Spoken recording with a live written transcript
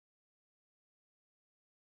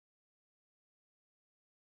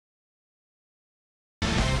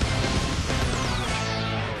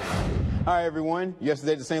All right, everyone.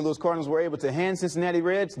 Yesterday, the St. Louis Cardinals were able to hand Cincinnati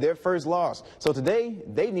Reds their first loss. So today,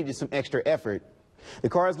 they needed some extra effort. The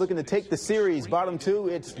Cards looking to take the series. Bottom two,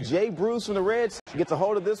 it's Jay Bruce from the Reds. Gets a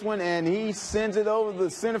hold of this one, and he sends it over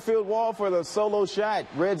the center field wall for the solo shot.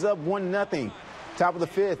 Reds up 1-0. Top of the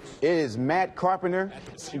fifth, it is Matt Carpenter.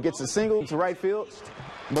 He gets a single to right field.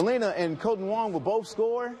 Molina and Colton Wong will both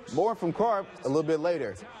score. More from Carp a little bit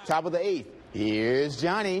later. Top of the eighth, here's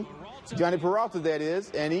Johnny Peralta, that is,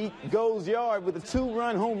 and he goes yard with a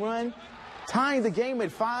 2-run home run, tying the game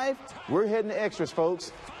at 5. We're heading to extras,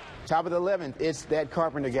 folks. Top of the 11th, it's that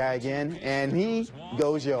Carpenter guy again, and he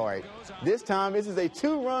goes yard. This time, this is a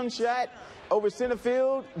 2-run shot over center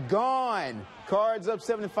field, gone. Cards up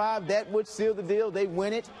 7-5. That would seal the deal. They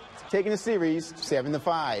win it, taking the series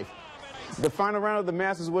 7-5. The final round of the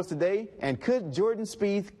Masters was today, and could Jordan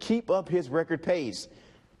Spieth keep up his record pace?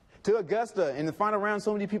 To Augusta, in the final round,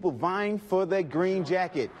 so many people vying for that green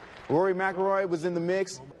jacket. Rory McIlroy was in the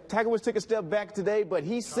mix. Tiger Woods took a step back today, but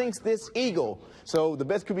he sinks this eagle. So the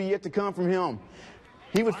best could be yet to come from him.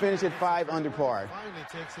 He would finish at 5 under par.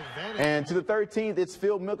 And to the 13th, it's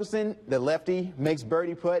Phil Mickelson, the lefty, makes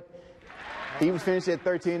birdie putt. He would finish at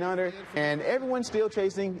 13 under, and everyone's still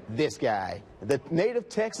chasing this guy. The native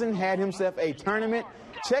Texan had himself a tournament.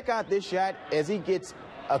 Check out this shot as he gets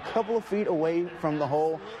a couple of feet away from the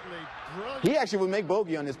hole. He actually would make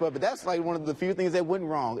bogey on this putt, but that's like one of the few things that went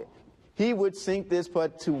wrong. He would sink this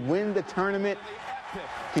putt to win the tournament.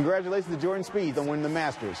 Congratulations to Jordan Spieth on winning the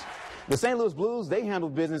Masters. The St. Louis Blues, they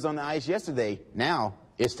handled business on the ice yesterday. Now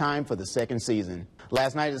it's time for the second season.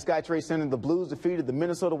 Last night at the SkyTrade Center, the Blues defeated the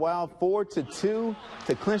Minnesota Wild 4-2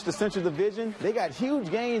 to clinch the Central Division. They got huge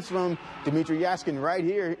gains from Dmitry Yashkin right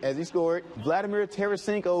here as he scored. Vladimir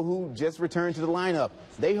Tarasenko, who just returned to the lineup.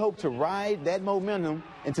 They hope to ride that momentum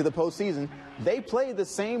into the postseason. They play the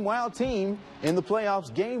same Wild team in the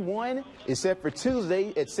playoffs. Game 1 is set for Tuesday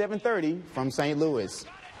at 7:30 from St. Louis.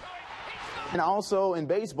 And also in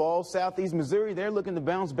baseball, Southeast Missouri, they're looking to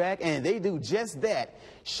bounce back, and they do just that,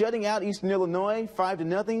 shutting out Eastern Illinois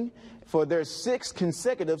 5-0 for their 6th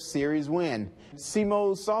consecutive series win.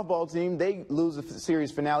 SEMO's softball team, they lose the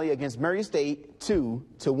series finale against Murray State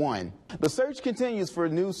 2-1. The search continues for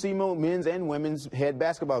new SEMO men's and women's head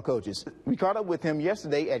basketball coaches. We caught up with him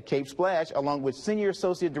yesterday at Cape Splash, along with Senior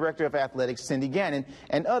Associate Director of Athletics Cindy Gannon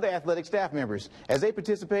and other athletic staff members, as they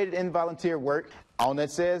participated in volunteer work. Allnet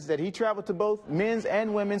says that he traveled to both men's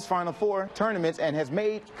and women's Final Four tournaments and has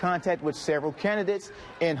made contact with several candidates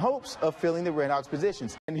in hopes of filling the Redhawks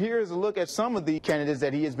positions. And here's a look at some of the candidates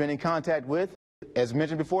that he has been in contact with. As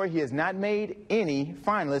mentioned before, he has not made any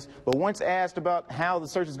finalists, but once asked about how the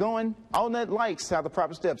search is going, Allnet likes how the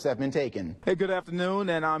proper steps have been taken. Hey, good afternoon,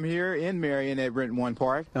 and I'm here in Marion at Renton One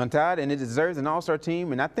Park. I'm Todd, and it deserves an all-star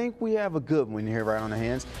team, and I think we have a good one here right on the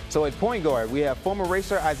hands. So at point guard, we have former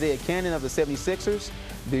racer Isaiah Cannon of the 76ers.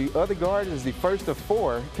 The other guard is the first of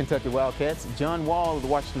 4 Kentucky Wildcats, John Wall of the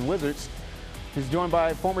Washington Wizards. He's joined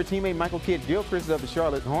by former teammate Michael Kidd-Gilchrist of the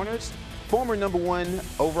Charlotte Hornets, former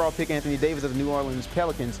 #1 overall pick Anthony Davis of the New Orleans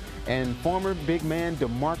Pelicans, and former big man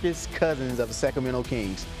DeMarcus Cousins of the Sacramento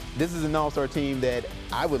Kings. This is an all-star team that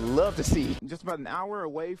I would love to see. Just about an hour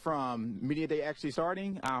away from Media Day actually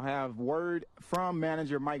starting, I'll have word from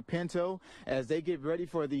manager Mike Pinto as they get ready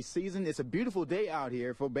for the season. It's a beautiful day out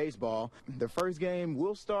here for baseball. The first game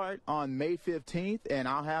will start on May 15th, and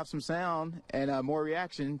I'll have some sound and more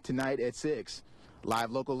reaction tonight at 6.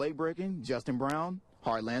 Live local late breaking, Justin Brown,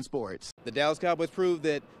 Heartland Sports. The Dallas Cowboys proved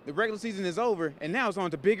that the regular season is over, and now it's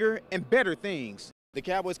on to bigger and better things. The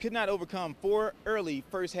Cowboys could not overcome 4 early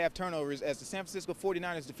first-half turnovers as the San Francisco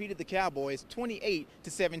 49ers defeated the Cowboys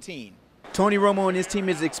 28-17. Tony Romo and his team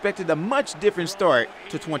is expected a much different start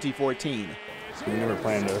to 2014. We never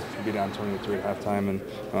planned to be down 23 at halftime,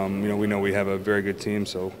 and we know we have a very good team,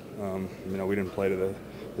 so we didn't play to the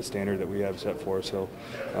standard that we have set for us. So,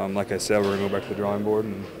 like I said, we're going to go back to the drawing board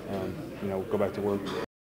and go back to work.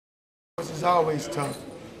 It's always tough.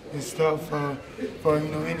 It's tough for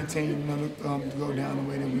any team to go down the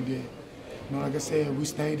way that we did. Like I said, we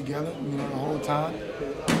stayed together the whole time,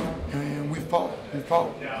 and we fought.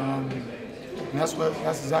 And that's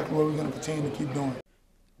exactly what we're going to continue to keep doing.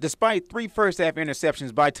 Despite 3 first-half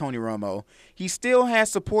interceptions by Tony Romo, he still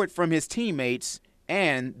has support from his teammates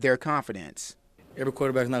and their confidence. Every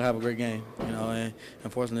quarterback's not gonna have a great game, and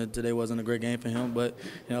unfortunately today wasn't a great game for him. But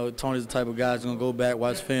Tony's the type of guy that's gonna go back,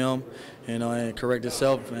 watch film, and correct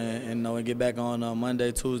himself, and get back on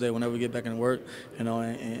Monday, Tuesday, whenever we get back into work,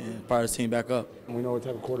 and fire his team back up. We know what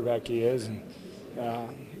type of quarterback he is, and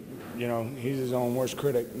you know, he's his own worst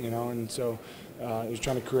critic, you know, and so he was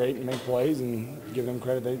trying to create and make plays and give them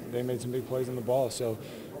credit. They made some big plays on the ball. So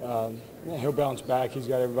yeah, he'll bounce back. He's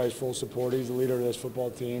got everybody's full support. He's the leader of this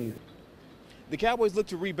football team. The Cowboys look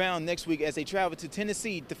to rebound next week as they travel to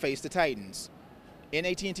Tennessee to face the Titans. In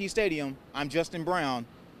AT&T Stadium, I'm Justin Brown,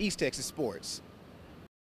 East Texas Sports.